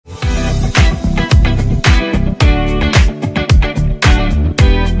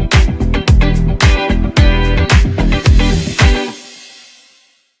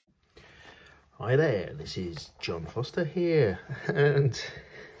this is John Foster here, and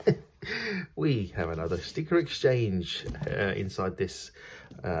we have another sticker exchange inside this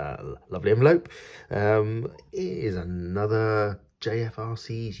lovely envelope. It is another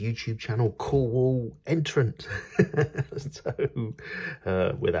JFRC's YouTube channel Cool Wall entrant.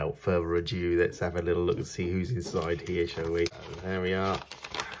 So without further ado, let's have a little look and see who's inside here, shall we? There we are.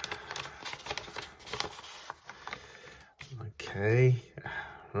 Okay,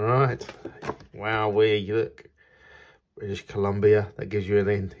 all right. Wow, we look. British Columbia. That gives you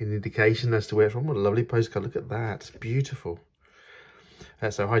an indication as to where it's from. What a lovely postcard. Look at that. It's beautiful.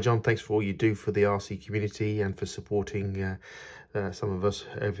 So hi John, thanks for all you do for the RC community and for supporting some of us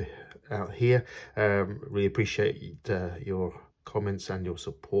out here. Really appreciate your comments and your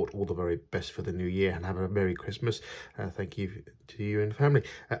support. All the very best for the new year, and have a Merry Christmas. Thank you to you and family.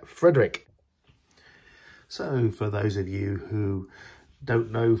 Frederick. So for those of you who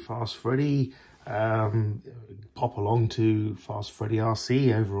don't know Fast Freddy, pop along to Fast Freddy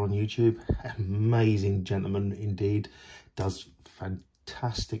RC over on YouTube. Amazing gentleman indeed, does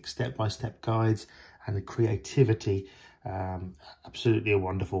fantastic step-by-step guides, and the creativity, absolutely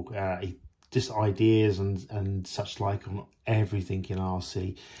wonderful. Just ideas and such like on everything in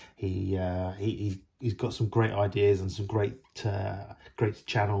RC. He's got some great ideas and some great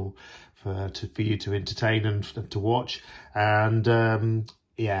channel for you to entertain and to watch. And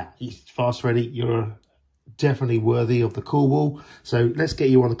yeah, Fast Freddy, you're definitely worthy of the Cool Wall. So let's get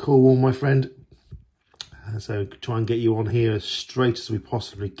you on the Cool Wall, my friend. So try and get you on here as straight as we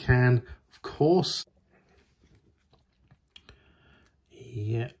possibly can, of course.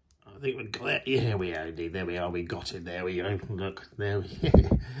 Yeah, I think we got it. Yeah, we are indeed. There we are. We got it. There we go. Look, there we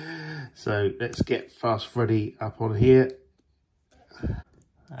go. So let's get Fast Freddy up on here.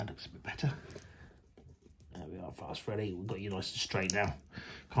 That looks a bit better. There we are, Fast Freddy. We've got you nice and straight now.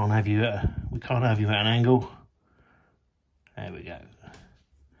 Can't have you we can't have you at an angle. There we go.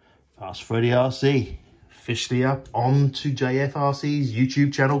 Fast Freddy RC, officially up onto JFRC's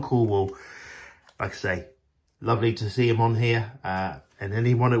YouTube channel, Cool Wall. Like I say, lovely to see him on here. And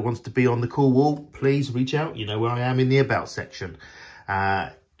anyone who wants to be on the Cool Wall, please reach out. You know where I am in the About section.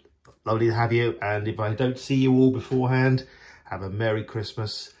 Lovely to have you. And if I don't see you all beforehand, have a Merry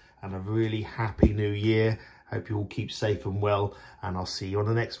Christmas and a really happy New Year. Hope you all keep safe and well, and I'll see you on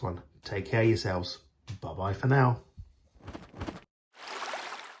the next one. Take care of yourselves. Bye-bye for now.